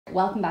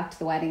Welcome back to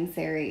the wedding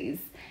series.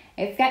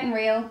 It's getting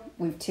real,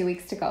 we've 2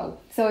 weeks to go.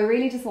 So I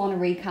really just want to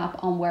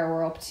recap on where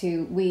we're up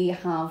to. We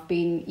have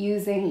been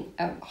using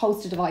a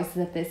host of devices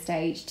at this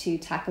stage to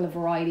tackle a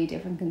variety of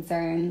different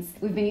concerns.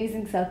 We've been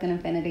using Silk and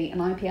Infinity, an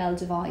IPL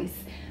device,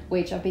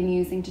 which I've been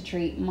using to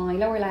treat my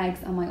lower legs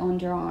and my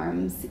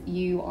underarms.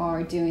 You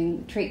are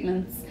doing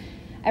treatments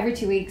every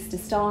 2 weeks to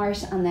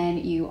start, and then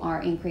you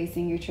are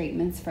increasing your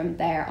treatments from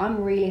there.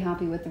 I'm really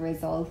happy with the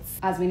results.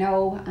 As we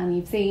know, and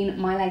you've seen,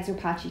 my legs were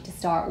patchy to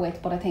start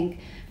with, but I think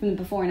from the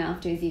before and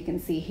afters you can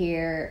see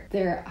here,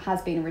 there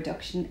has been a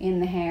reduction in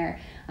the hair,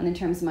 and in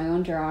terms of my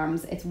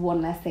underarms, it's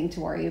one less thing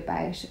to worry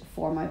about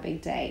for my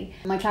big day.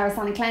 My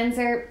Clarisonic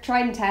cleanser,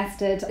 tried and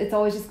tested, it's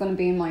always just going to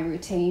be in my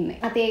routine.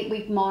 At the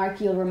 8-week mark,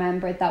 you'll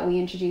remember that we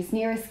introduced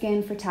Nira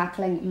skin for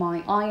tackling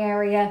my eye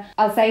area.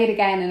 I'll say it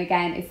again and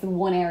again, it's the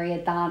one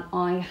area that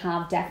I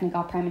have definitely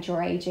got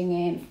premature aging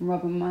in from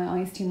rubbing my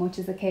eyes too much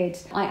as a kid.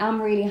 I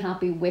am really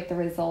happy with the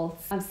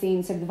results. I've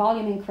seen sort of the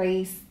volume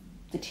increase,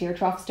 the tear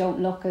troughs don't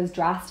look as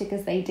drastic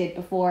as they did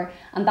before,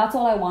 and that's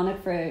all I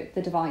wanted for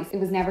the device. It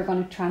was never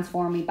going to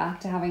transform me back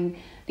to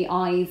having the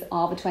eyes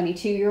of a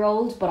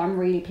 22-year-old, but I'm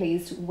really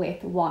pleased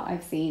with what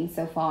I've seen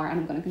so far, and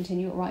I'm going to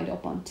continue it right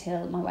up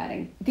until my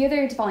wedding. The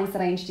other device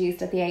that I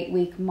introduced at the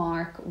 8-week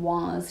mark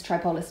was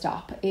TriPollar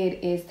Stop.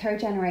 It is 3rd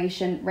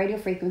generation radio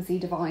frequency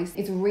device.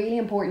 It's really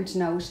important to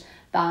note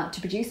that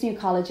to produce new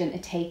collagen,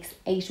 it takes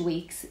 8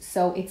 weeks.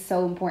 So it's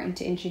so important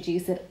to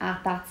introduce it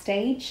at that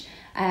stage,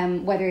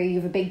 whether you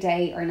have a big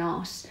day or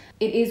not.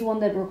 It is one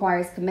that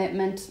requires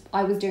commitment.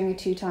 I was doing it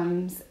 2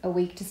 times a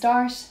week to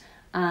start,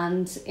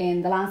 and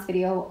in the last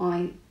video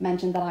I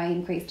mentioned that I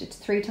increased it to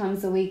 3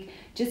 times a week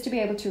just to be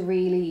able to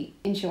really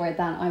ensure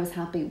that I was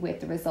happy with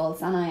the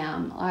results, and I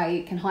am.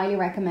 I can highly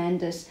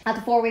recommend it. At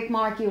the 4-week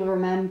mark, you'll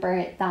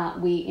remember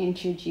that we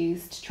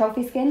introduced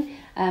TrophySkin,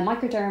 a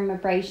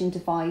Microdermabrasion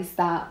device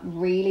that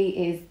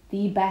really is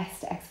the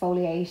best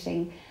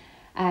exfoliating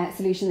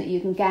solution that you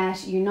can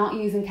get. You're not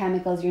using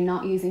chemicals, you're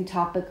not using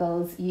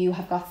topicals, you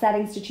have got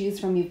settings to choose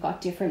from, you've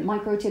got different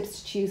micro tips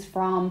to choose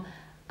from,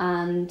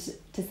 and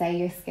to say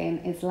your skin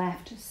is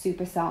left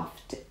super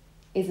soft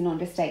is an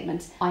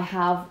understatement. I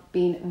have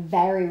been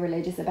very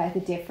religious about the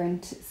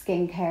different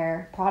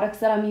skincare products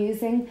that I'm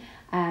using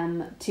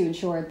to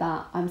ensure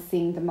that I'm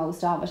seeing the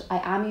most of it.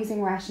 I am using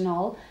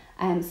retinol,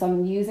 so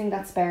I'm using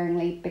that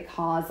sparingly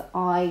because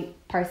I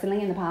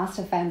personally in the past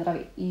have found that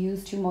I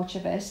use too much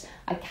of it.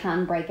 I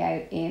can break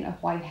out in a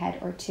whitehead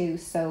or 2,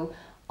 so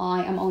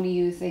I am only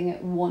using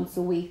it once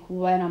a week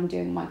when I'm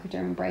doing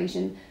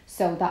microdermabrasion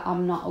so that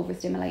I'm not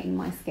overstimulating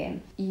my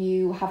skin.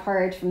 You have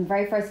heard from the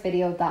very first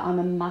video that I'm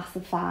a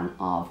massive fan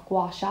of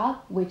Gua Sha,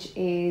 which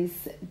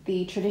is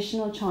the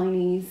traditional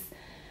Chinese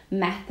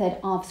method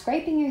of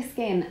scraping your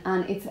skin,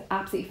 and it's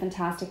absolutely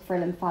fantastic for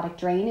lymphatic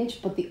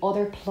drainage. But the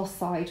other plus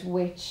side,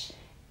 which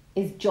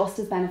is just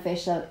as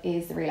beneficial,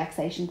 is the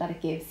relaxation that it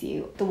gives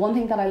you. The one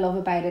thing that I love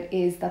about it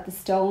is that the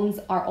stones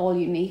are all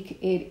unique.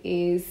 It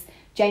is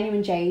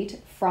genuine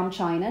jade from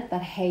China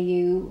that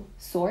Hayo'u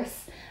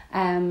source.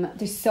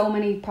 There's so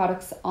many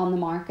products on the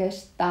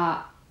market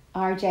that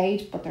are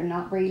jade, but they're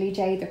not really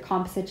jade. They're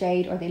composite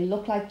jade, or they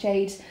look like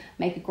jade,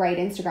 make a great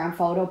Instagram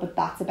photo, but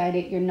that's about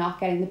it. You're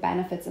not getting the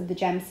benefits of the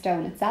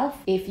gemstone itself.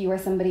 If you are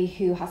somebody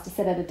who has to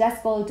sit at a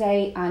desk all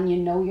day and you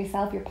know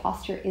yourself, your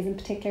posture isn't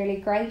particularly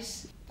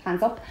great,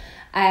 hands up.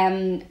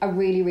 I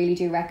really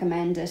do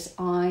recommend it.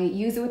 I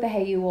use it with the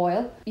Hayo'u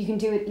oil. You can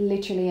do it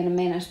literally in a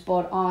minute,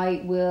 but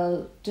I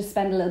will just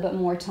spend a little bit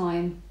more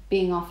time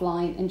being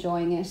offline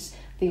enjoying it.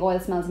 The oil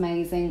smells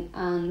amazing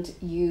and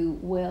you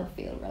will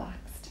feel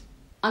relaxed.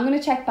 I'm going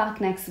to check back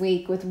next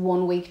week with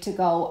 1 week to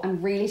go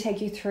and really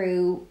take you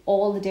through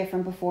all the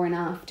different before and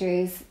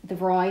afters, the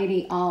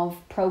variety of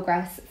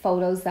progress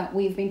photos that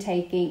we've been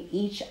taking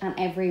each and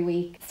every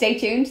week. Stay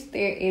tuned,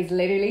 there is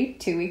literally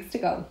 2 weeks to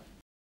go.